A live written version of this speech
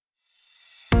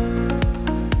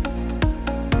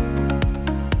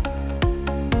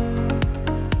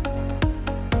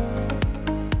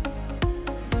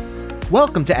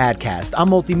Welcome to AdCast. I'm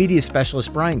multimedia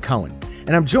specialist Brian Cohen,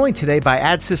 and I'm joined today by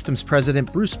Ad Systems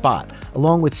President Bruce Bott,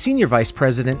 along with Senior Vice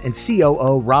President and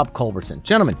COO Rob Culbertson.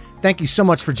 Gentlemen, thank you so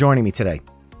much for joining me today.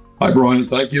 Hi, Brian.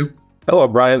 Thank you. Hello,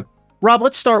 Brian. Rob,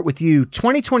 let's start with you.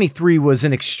 2023 was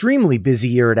an extremely busy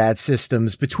year at Ad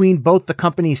Systems between both the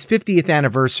company's 50th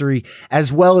anniversary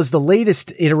as well as the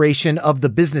latest iteration of the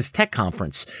Business Tech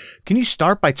Conference. Can you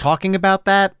start by talking about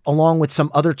that, along with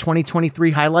some other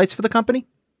 2023 highlights for the company?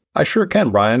 I sure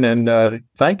can, Brian, and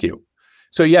thank you.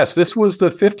 So yes, this was the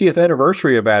 50th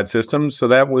anniversary of Ad Systems, so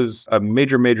that was a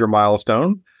major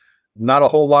milestone. Not a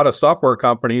whole lot of software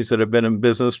companies that have been in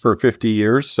business for 50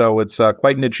 years, so it's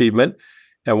quite an achievement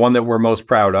and one that we're most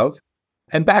proud of.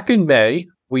 And back in May,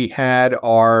 we had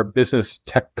our Business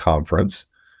Tech Conference,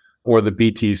 or the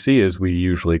BTC as we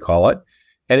usually call it,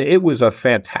 and it was a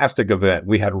fantastic event.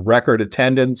 We had record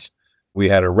attendance. We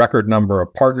had a record number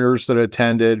of partners that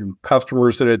attended,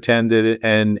 customers that attended,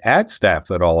 and ad staff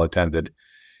that all attended.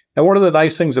 And one of the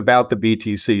nice things about the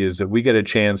BTC is that we get a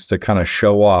chance to kind of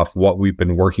show off what we've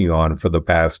been working on for the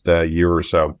past year or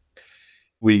so.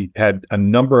 We had a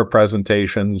number of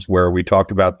presentations where we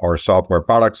talked about our software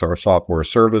products, our software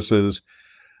services.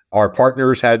 Our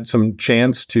partners had some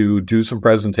chance to do some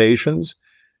presentations.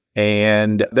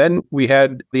 And then we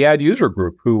had the ad user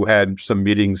group who had some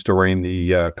meetings during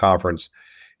the conference.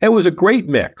 It was a great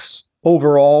mix.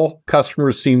 Overall,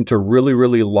 customers seemed to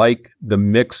really like the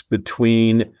mix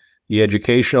between the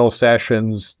educational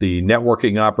sessions, the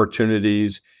networking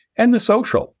opportunities, and the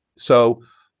social. So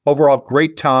overall,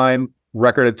 great time,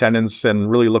 record attendance, and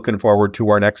really looking forward to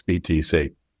our next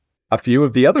BTC. A few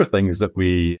of the other things that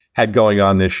we had going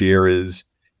on this year is,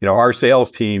 our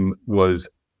sales team was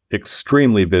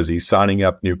extremely busy signing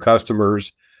up new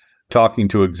customers, talking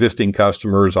to existing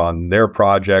customers on their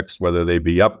projects, whether they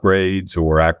be upgrades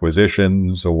or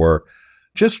acquisitions or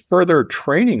just further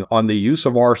training on the use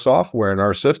of our software and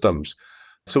our systems.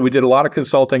 So we did a lot of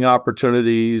consulting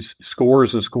opportunities,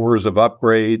 scores and scores of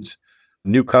upgrades,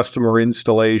 new customer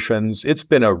installations. It's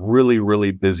been a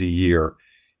really busy year.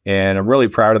 And I'm really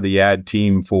proud of the ad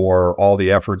team for all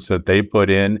the efforts that they put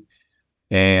in,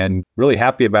 and really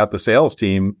happy about the sales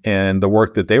team and the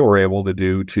work that they were able to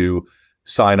do to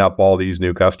sign up all these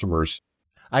new customers.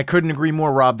 I couldn't agree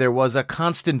more, Rob. There was a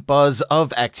constant buzz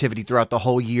of activity throughout the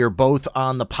whole year, both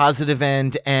on the positive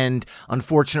end and,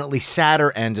 unfortunately,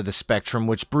 sadder end of the spectrum,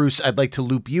 which, Bruce, I'd like to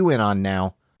loop you in on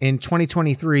now. In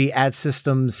 2023, Ad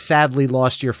Systems sadly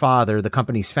lost your father, the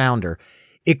company's founder.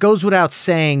 It goes without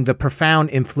saying the profound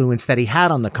influence that he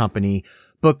had on the company,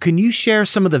 but can you share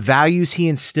some of the values he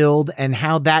instilled and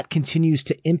how that continues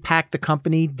to impact the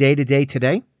company day to day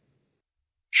today?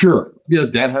 Sure. Yeah,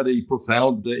 Dad had a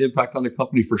profound impact on the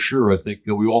company for sure. I think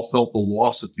we all felt the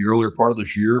loss at the earlier part of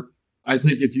this year. I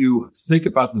think if you think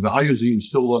about the values he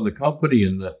instilled on the company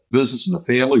and the business and the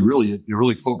family, really, it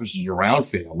really focuses around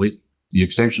family, the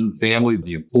extension family,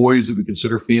 the employees that we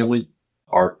consider family,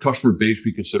 our customer base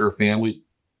we consider family.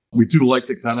 We do like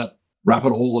to kind of wrap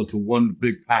it all into one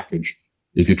big package.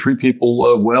 If you treat people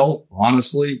well,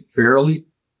 honestly, fairly,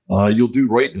 you'll do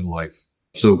right in life.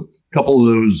 So a couple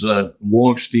of those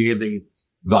long-standing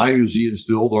values he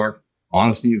instilled are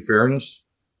honesty and fairness.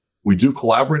 We do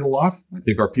collaborate a lot. I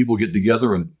think our people get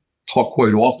together and talk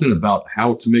quite often about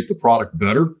how to make the product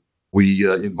better. We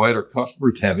invite our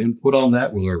customers to have input on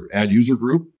that with our ad user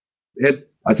group. And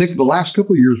I think the last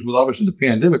couple of years, with obviously the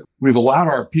pandemic, we've allowed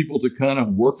our people to kind of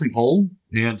work from home.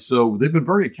 And so they've been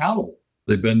very accountable.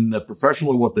 They've been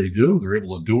professional in what they do. They're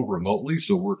able to do it remotely.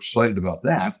 So we're excited about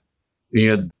that.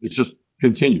 And it's just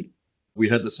continued. We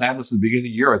had the sadness at the beginning of the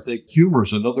year. I think humor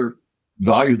is another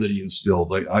value that he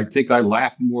instilled. I think I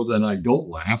laugh more than I don't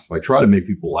laugh. I try to make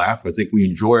people laugh. I think we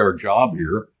enjoy our job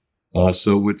here.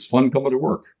 So it's fun coming to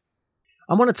work.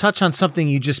 I want to touch on something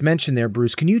you just mentioned there,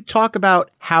 Bruce. Can you talk about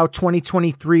how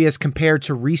 2023 has compared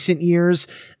to recent years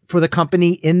for the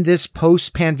company in this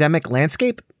post-pandemic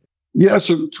landscape? Yeah,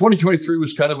 so 2023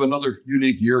 was kind of another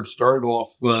unique year. It started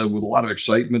off with a lot of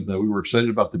excitement. We were excited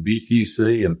about the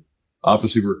BTC, and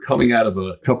obviously we're coming out of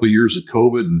a couple of years of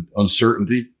COVID and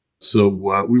uncertainty. So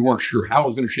we weren't sure how it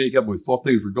was going to shake up. We thought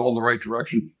things were going the right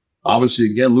direction. Obviously,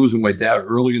 again, losing my dad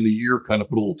early in the year kind of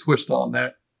put a little twist on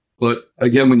that. But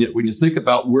again, when you think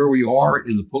about where we are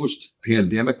in the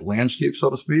post-pandemic landscape, so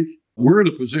to speak, we're in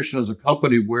a position as a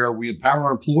company where we empower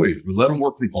our employees. We let them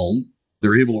work from home.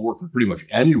 They're able to work from pretty much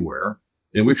anywhere,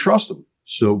 and we trust them.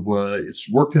 So it's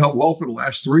worked out well for the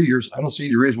last 3 years. I don't see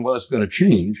any reason why that's going to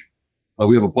change.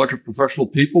 We have a bunch of professional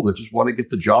people that just want to get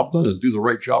the job done and do the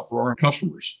right job for our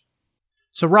customers.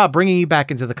 So Rob, bringing you back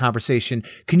into the conversation,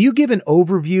 can you give an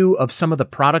overview of some of the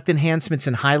product enhancements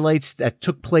and highlights that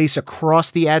took place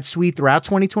across the ad suite throughout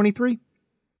 2023?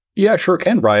 Yeah, sure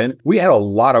can, Brian. We had a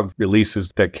lot of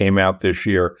releases that came out this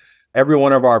year. Every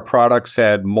one of our products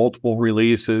had multiple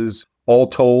releases. All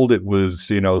told, it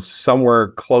was, somewhere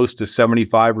close to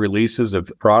 75 releases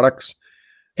of products.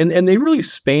 And they really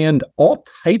spanned all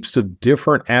types of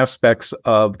different aspects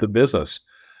of the business.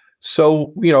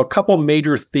 So, a couple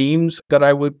major themes that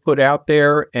I would put out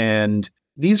there, and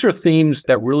these are themes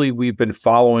that really we've been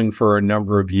following for a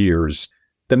number of years.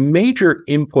 The major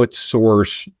input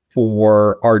source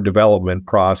for our development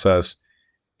process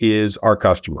is our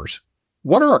customers.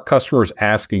 What are our customers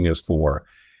asking us for?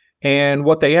 And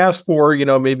what they asked for,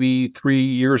 maybe 3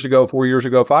 years ago, 4 years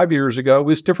ago, 5 years ago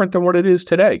is different than what it is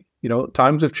today.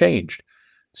 Times have changed.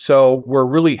 So we're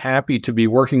really happy to be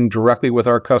working directly with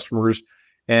our customers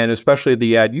and especially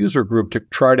the ad user group to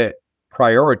try to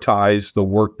prioritize the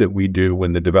work that we do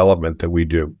and the development that we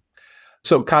do.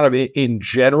 So kind of in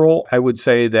general, I would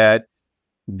say that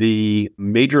the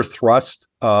major thrust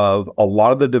of a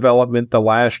lot of the development the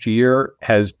last year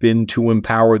has been to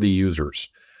empower the users,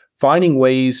 finding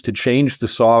ways to change the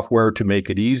software to make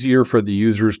it easier for the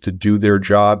users to do their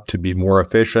job, to be more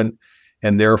efficient,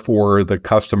 and therefore the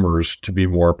customers to be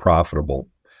more profitable.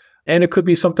 And it could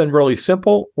be something really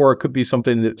simple, or it could be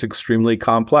something that's extremely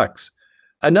complex.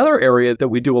 Another area that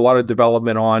we do a lot of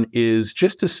development on is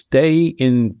just to stay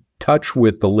in touch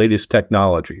with the latest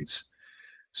technologies.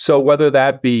 So whether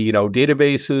that be,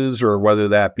 databases, or whether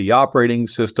that be operating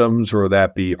systems, or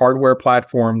that be hardware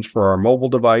platforms for our mobile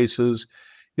devices,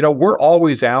 we're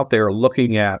always out there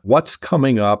looking at what's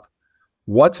coming up,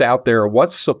 what's out there,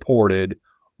 what's supported,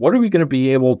 what are we going to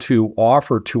be able to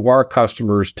offer to our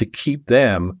customers to keep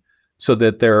them so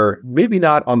that they're maybe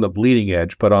not on the bleeding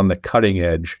edge, but on the cutting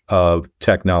edge of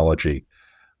technology.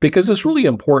 Because it's really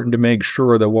important to make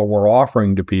sure that what we're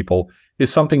offering to people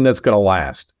is something that's going to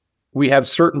last. We have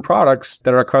certain products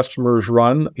that our customers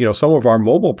run, some of our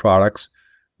mobile products,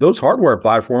 those hardware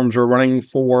platforms are running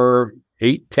for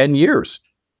 8-10 years.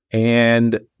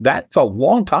 And that's a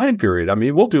long time period. I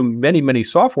mean, we'll do many, many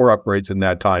software upgrades in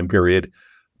that time period,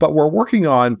 but we're working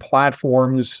on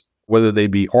platforms, whether they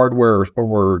be hardware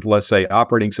or let's say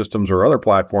operating systems or other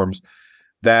platforms,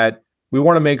 that we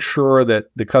want to make sure that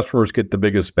the customers get the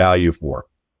biggest value for.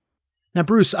 Now,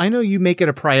 Bruce, I know you make it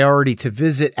a priority to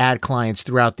visit ad clients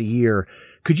throughout the year.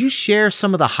 Could you share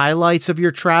some of the highlights of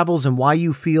your travels and why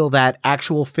you feel that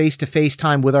actual face-to-face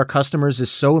time with our customers is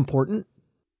so important?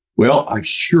 Well, I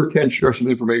sure can share some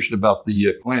information about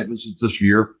the client visits this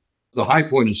year. The high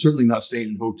point is certainly not staying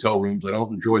in hotel rooms. I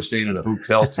don't enjoy staying in a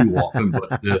hotel too often,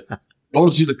 but going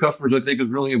to see the customers, I think, is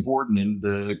really important. And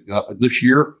this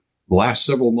year, the last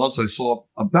several months, I saw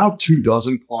about 24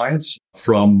 clients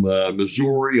from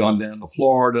Missouri on down to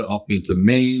Florida, up into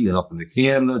Maine and up into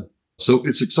Canada. So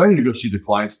it's exciting to go see the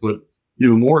clients, but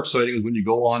even more exciting is when you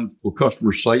go on to a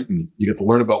customer site and you get to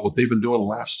learn about what they've been doing the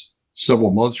last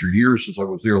several months or years since I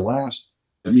was there last.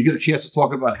 And you get a chance to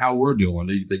talk about how we're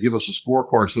doing. They give us a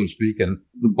scorecard, so to speak. And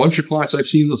the bunch of clients I've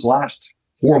seen this last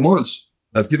 4 months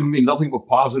have given me nothing but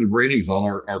positive ratings on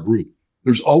our group.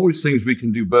 There's always things we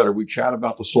can do better. We chat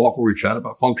about the software. We chat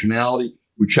about functionality.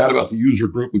 We chat about the user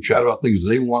group. We chat about things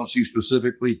they want to see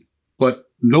specifically. But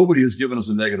nobody has given us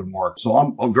a negative mark.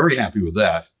 So I'm very happy with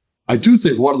that. I do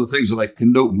think one of the things that I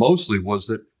can note mostly was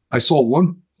that I saw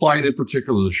one client in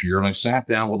particular this year, and I sat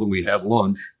down with him. We had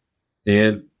lunch.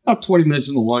 And about 20 minutes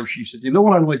into lunch, he said, "You know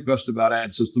what I like best about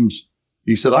ad systems?"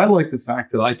 He said, "I like the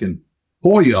fact that I can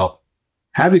call you up,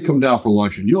 have you come down for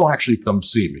lunch, and you'll actually come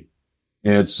see me."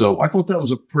 And so I thought that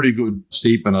was a pretty good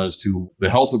statement as to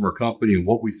the health of our company and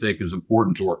what we think is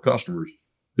important to our customers,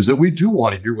 is that we do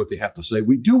want to hear what they have to say.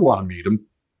 We do want to meet them.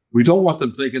 We don't want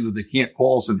them thinking that they can't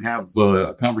call us and have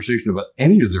a conversation about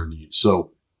any of their needs.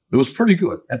 So it was pretty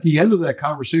good. At the end of that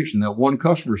conversation, that one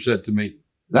customer said to me,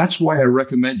 "That's why I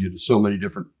recommend you to so many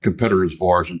different competitors of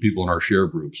ours and people in our share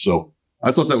group." So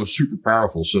I thought that was super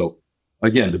powerful. So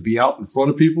again, to be out in front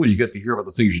of people, you get to hear about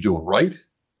the things you're doing right.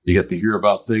 You get to hear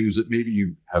about things that maybe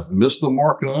you have missed the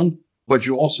mark on, but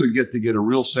you also get to get a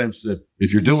real sense that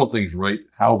if you're doing things right,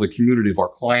 how the community of our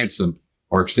clients and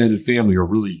our extended family are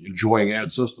really enjoying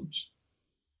ad systems.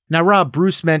 Now, Rob,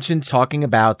 Bruce mentioned talking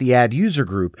about the ad user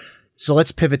group. So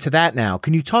let's pivot to that now.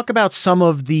 Can you talk about some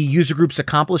of the user group's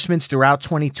accomplishments throughout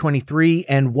 2023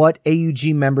 and what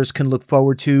AUG members can look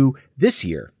forward to this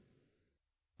year?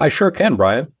 I sure can,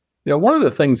 Brian. One of the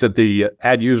things that the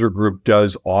ad user group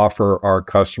does offer our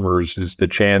customers is the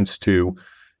chance to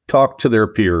talk to their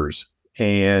peers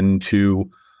and to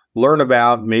learn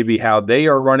about maybe how they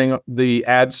are running the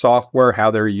ad software,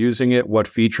 how they're using it, what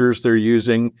features they're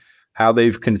using, how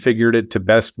they've configured it to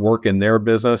best work in their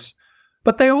business.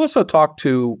 But they also talk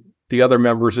to the other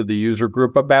members of the user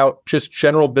group about just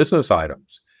general business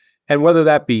items. And whether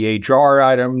that be HR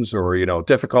items or,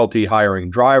 difficulty hiring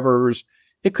drivers,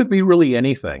 it could be really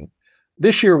anything.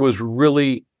 This year was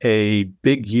really a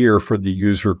big year for the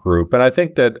user group. And I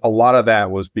think that a lot of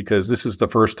that was because this is the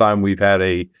first time we've had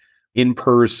a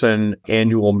in-person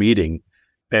annual meeting.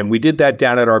 And we did that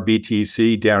down at our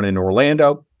BTC down in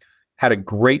Orlando, had a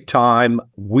great time.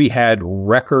 We had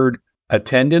record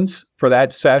attendance for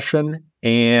that session,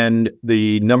 and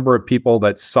the number of people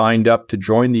that signed up to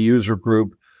join the user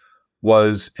group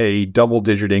was a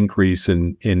double-digit increase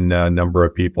in number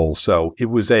of people. So it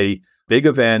was a big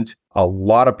event. A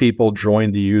lot of people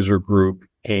joined the user group,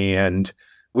 and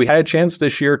we had a chance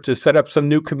this year to set up some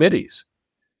new committees.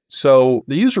 So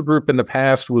the user group in the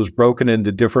past was broken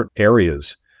into different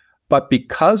areas, but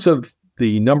because of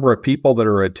the number of people that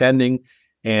are attending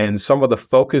and some of the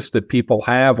focus that people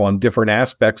have on different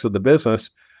aspects of the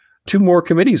business, 2 more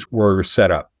committees were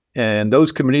set up, and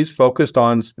those committees focused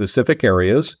on specific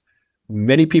areas.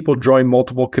 Many people join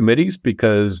multiple committees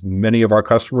because many of our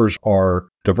customers are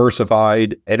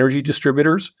diversified energy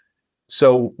distributors.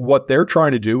 So what they're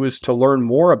trying to do is to learn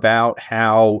more about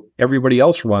how everybody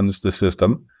else runs the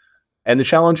system and the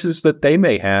challenges that they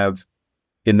may have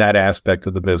in that aspect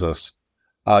of the business.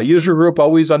 User group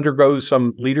always undergoes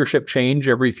some leadership change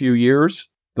every few years.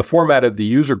 The format of the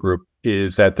user group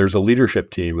is that there's a leadership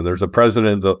team and there's a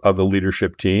president of the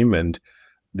leadership team, and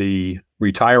the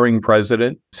retiring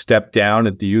president stepped down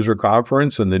at the user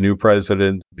conference and the new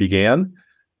president began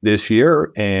this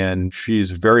year, and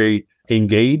she's very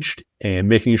engaged and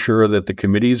making sure that the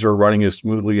committees are running as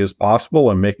smoothly as possible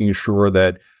and making sure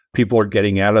that people are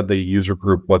getting out of the user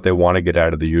group what they want to get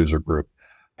out of the user group.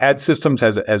 Ad Systems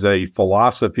has a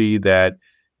philosophy that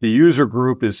the user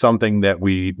group is something that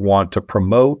we want to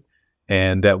promote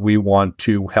and that we want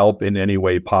to help in any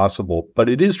way possible. But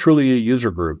it is truly a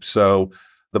user group. So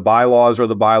the bylaws are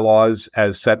the bylaws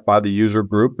as set by the user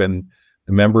group, and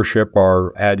the membership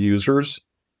are ad users.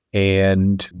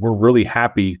 And we're really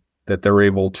happy that they're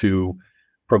able to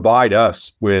provide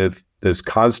us with this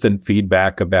constant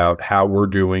feedback about how we're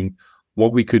doing,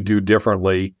 what we could do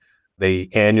differently. They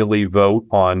annually vote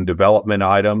on development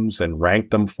items and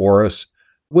rank them for us,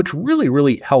 which really,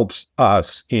 really helps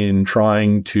us in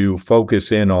trying to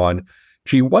focus in on,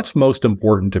 what's most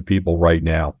important to people right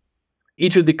now.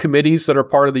 Each of the committees that are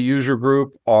part of the user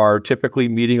group are typically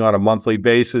meeting on a monthly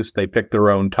basis. They pick their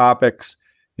own topics,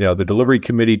 the delivery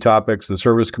committee topics, the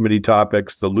service committee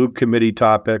topics, the lube committee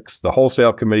topics, the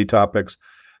wholesale committee topics.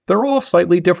 They're all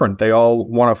slightly different. They all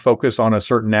want to focus on a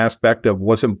certain aspect of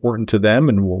what's important to them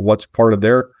and what's part of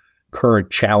their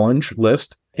current challenge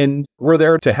list. And we're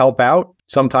there to help out.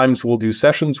 Sometimes we'll do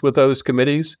sessions with those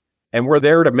committees, and we're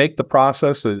there to make the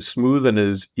process as smooth and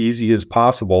as easy as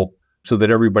possible so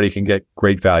that everybody can get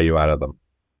great value out of them.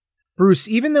 Bruce,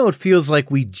 even though it feels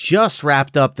like we just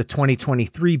wrapped up the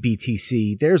 2023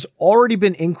 BTC, there's already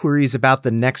been inquiries about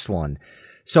the next one.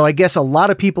 So I guess a lot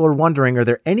of people are wondering, are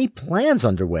there any plans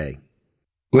underway?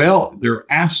 Well, there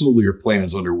absolutely are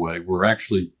plans underway. We're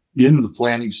actually in the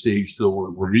planning stage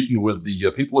still. We're meeting with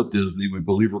the people at Disney. We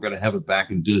believe we're going to have it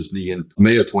back in Disney in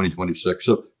May of 2026.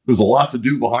 So there's a lot to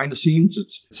do behind the scenes.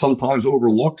 It's sometimes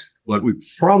overlooked, but we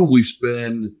probably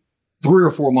spend 3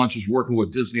 or 4 months just working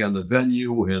with Disney on the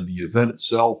venue and the event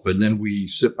itself. And then we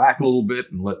sit back a little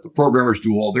bit and let the programmers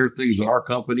do all their things in our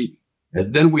company.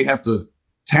 And then we have to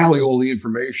tally all the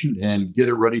information and get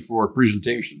it ready for our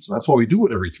presentation. So that's why we do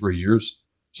it every 3 years,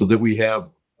 so that we have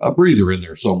a breather in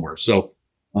there somewhere. So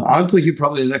I'm thinking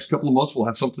probably the next couple of months we'll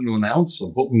have something to announce.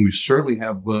 I'm hoping we certainly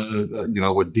have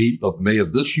a date of May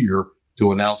of this year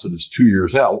to announce that it's 2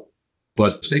 years out.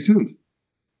 But stay tuned.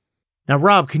 Now,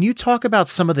 Rob, can you talk about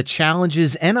some of the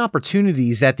challenges and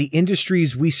opportunities that the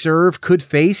industries we serve could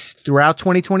face throughout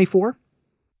 2024?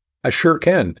 I sure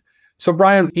can. So,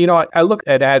 Brian, I look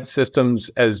at Ad Systems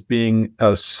as being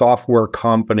a software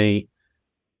company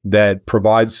that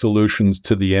provides solutions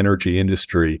to the energy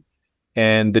industry.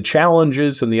 And the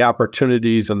challenges and the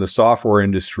opportunities in the software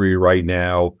industry right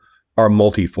now are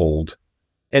multifold.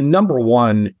 And number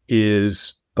one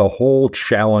is the whole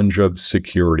challenge of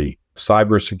security,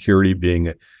 cybersecurity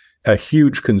being a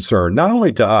huge concern, not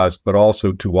only to us, but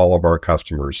also to all of our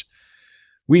customers.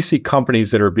 We see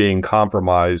companies that are being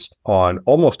compromised on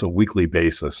almost a weekly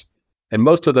basis. And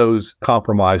most of those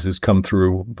compromises come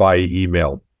through via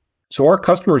email. So our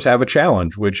customers have a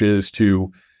challenge, which is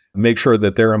to make sure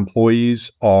that their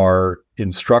employees are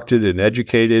instructed and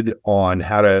educated on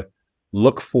how to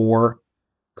look for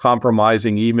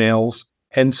compromising emails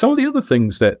and some of the other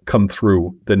things that come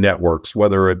through the networks,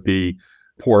 whether it be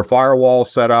poor firewall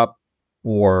setup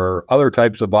or other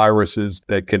types of viruses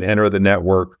that can enter the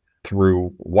network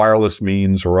through wireless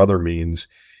means or other means.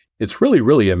 It's really,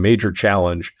 really a major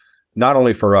challenge, not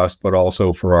only for us, but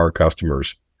also for our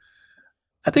customers.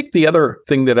 I think the other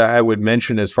thing that I would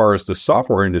mention as far as the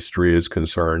software industry is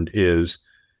concerned is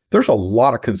there's a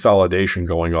lot of consolidation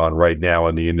going on right now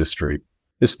in the industry,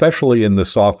 especially in the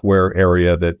software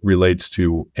area that relates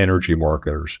to energy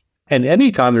marketers. And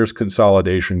anytime there's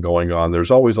consolidation going on,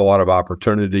 there's always a lot of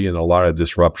opportunity and a lot of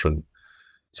disruption.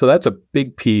 So that's a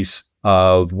big piece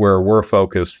of where we're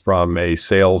focused from a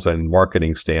sales and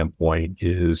marketing standpoint,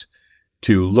 is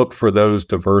to look for those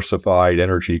diversified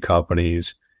energy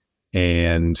companies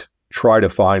and try to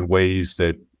find ways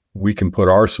that we can put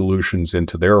our solutions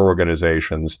into their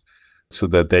organizations so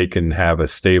that they can have a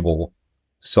stable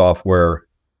software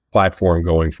platform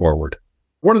going forward.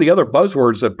 One of the other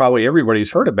buzzwords that probably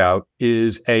everybody's heard about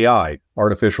is AI,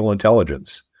 artificial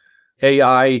intelligence.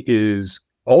 AI is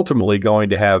ultimately going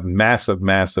to have massive,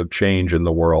 massive change in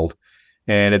the world.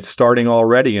 And it's starting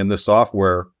already in the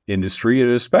software industry,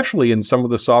 and especially in some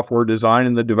of the software design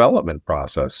and the development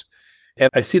process. And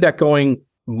I see that going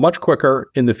much quicker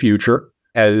in the future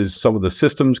as some of the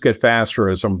systems get faster,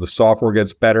 as some of the software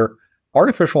gets better.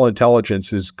 Artificial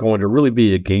intelligence is going to really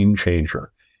be a game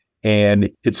changer. And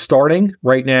it's starting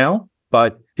right now,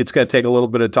 but it's going to take a little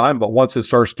bit of time. But once it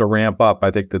starts to ramp up,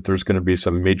 I think that there's going to be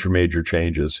some major, major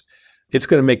changes. It's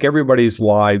going to make everybody's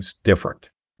lives different.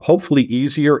 Hopefully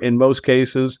easier in most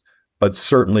cases, but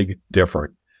certainly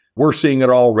different. We're seeing it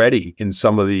already in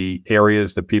some of the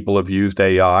areas that people have used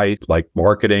AI, like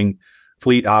marketing,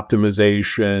 fleet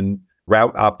optimization,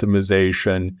 route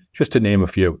optimization, just to name a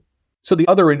few. So the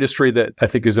other industry that I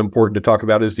think is important to talk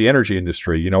about is the energy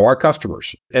industry, our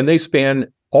customers. And they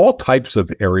span all types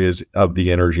of areas of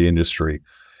the energy industry.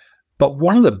 But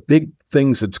one of the big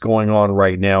things that's going on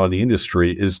right now in the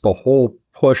industry is the whole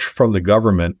push from the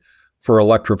government for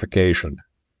electrification.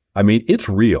 I mean, it's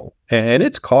real and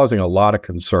it's causing a lot of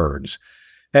concerns.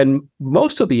 And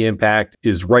most of the impact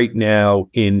is right now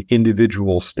in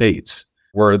individual states,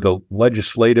 where the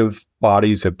legislative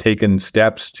bodies have taken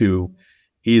steps to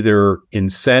either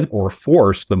incent or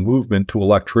force the movement to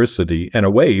electricity and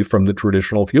away from the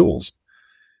traditional fuels.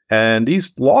 And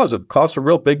these laws have caused a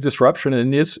real big disruption in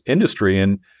this industry,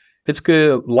 and it's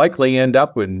going to likely end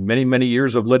up in many, many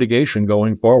years of litigation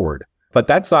going forward. But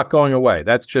that's not going away.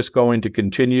 That's just going to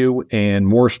continue, and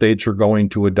more states are going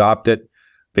to adopt it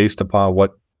based upon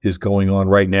what is going on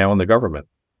right now in the government.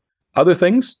 Other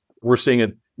things, we're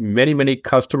seeing many, many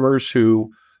customers who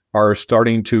are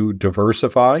starting to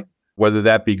diversify, whether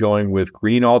that be going with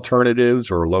green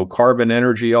alternatives or low carbon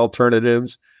energy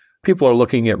alternatives. People are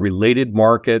looking at related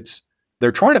markets.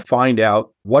 They're trying to find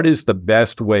out what is the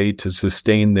best way to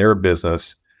sustain their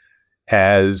business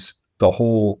as the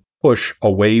whole push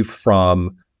away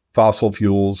from fossil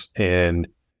fuels and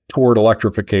toward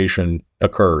electrification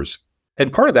occurs.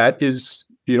 And part of that is,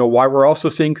 why we're also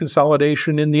seeing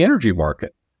consolidation in the energy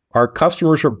market. Our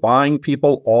customers are buying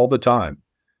people all the time.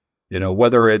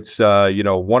 Whether it's,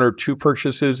 one or two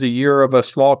purchases a year of a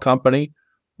small company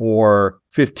or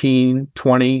 15,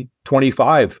 20,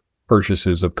 25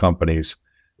 purchases of companies,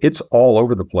 it's all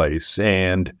over the place.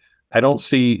 And I don't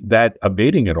see that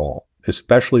abating at all,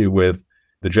 especially with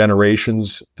the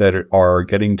generations that are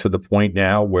getting to the point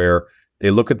now where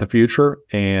they look at the future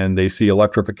and they see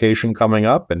electrification coming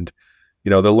up, and,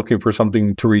 they're looking for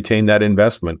something to retain that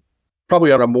investment.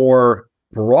 Probably on a more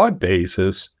broad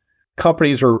basis,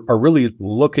 companies are really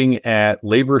looking at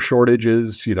labor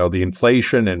shortages, the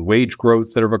inflation and wage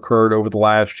growth that have occurred over the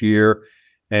last year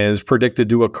and is predicted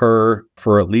to occur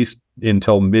for at least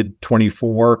until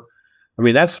mid-24. I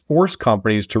mean, that's forced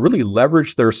companies to really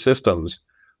leverage their systems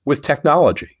with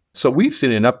technology. So we've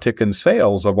seen an uptick in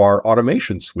sales of our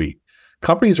automation suite.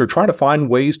 Companies are trying to find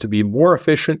ways to be more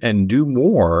efficient and do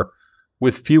more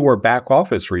with fewer back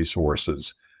office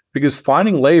resources, because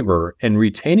finding labor and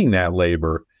retaining that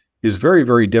labor is very,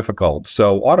 very difficult.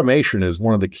 So automation is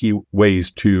one of the key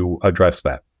ways to address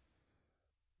that.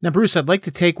 Now, Bruce, I'd like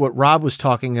to take what Rob was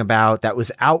talking about that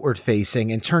was outward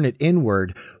facing and turn it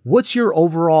inward. What's your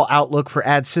overall outlook for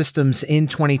ad systems in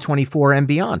 2024 and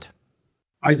beyond?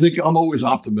 I think I'm always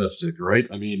optimistic, right?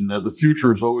 I mean, the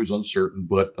future is always uncertain,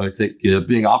 but I think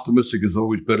being optimistic is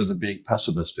always better than being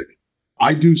pessimistic.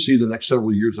 I do see the next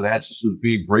several years of ad systems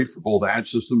being great for both ad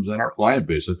systems and our client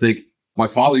base. I think my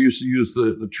father used to use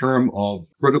the term of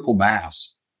critical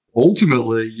mass.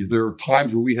 ultimately, there are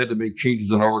times where we had to make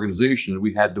changes in our organization and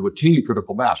we had to attain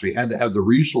critical mass. We had to have the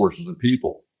resources and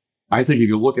people. I think if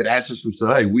you look at ad systems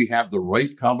today, we have the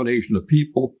right combination of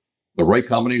people, the right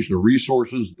combination of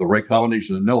resources, the right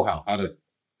combination of know-how, how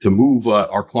to move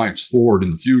our clients forward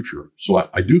in the future. So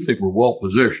I do think we're well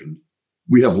positioned.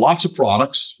 We have lots of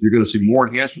products. You're going to see more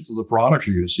enhancements of the products.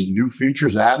 You're going to see new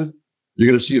features added. You're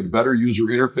going to see a better user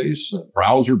interface,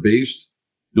 browser-based.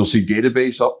 You'll see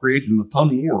database upgrades and a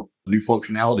ton more new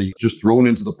functionality just thrown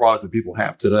into the product that people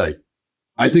have today.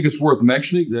 I think it's worth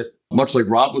mentioning that, much like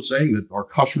Rob was saying, that our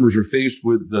customers are faced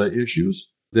with issues,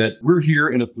 that we're here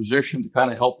in a position to kind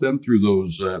of help them through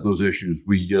those issues.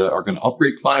 We are going to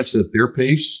upgrade clients at their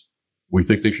pace. We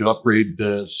think they should upgrade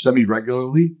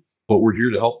semi-regularly, but we're here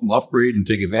to help them upgrade and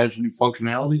take advantage of new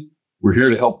functionality. We're here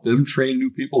to help them train new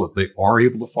people if they are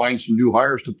able to find some new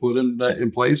hires to put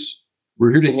in place.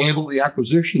 We're here to handle the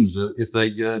acquisitions if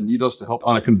they need us to help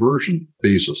on a conversion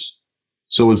basis.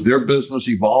 So as their business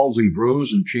evolves and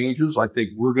grows and changes, I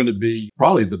think we're going to be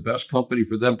probably the best company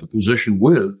for them to position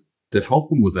with to help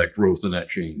them with that growth and that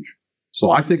change. So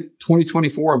I think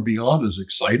 2024 and beyond is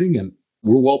exciting and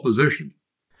we're well positioned.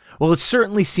 Well, it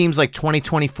certainly seems like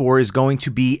 2024 is going to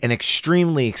be an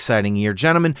extremely exciting year.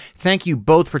 Gentlemen, thank you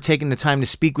both for taking the time to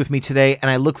speak with me today,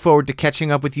 and I look forward to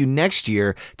catching up with you next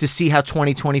year to see how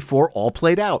 2024 all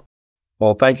played out.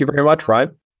 Well, thank you very much,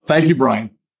 Ryan. Thank you,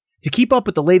 Brian. To keep up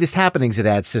with the latest happenings at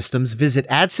Ad Systems, visit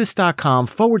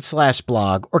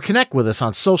adsys.com/blog or connect with us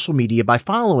on social media by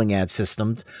following Ad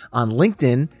Systems on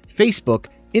LinkedIn, Facebook,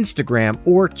 Instagram,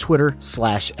 or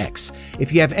Twitter/X.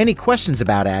 If you have any questions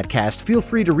about AdCast, feel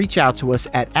free to reach out to us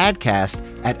at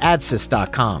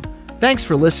adcast@adsys.com. Thanks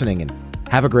for listening and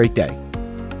have a great day.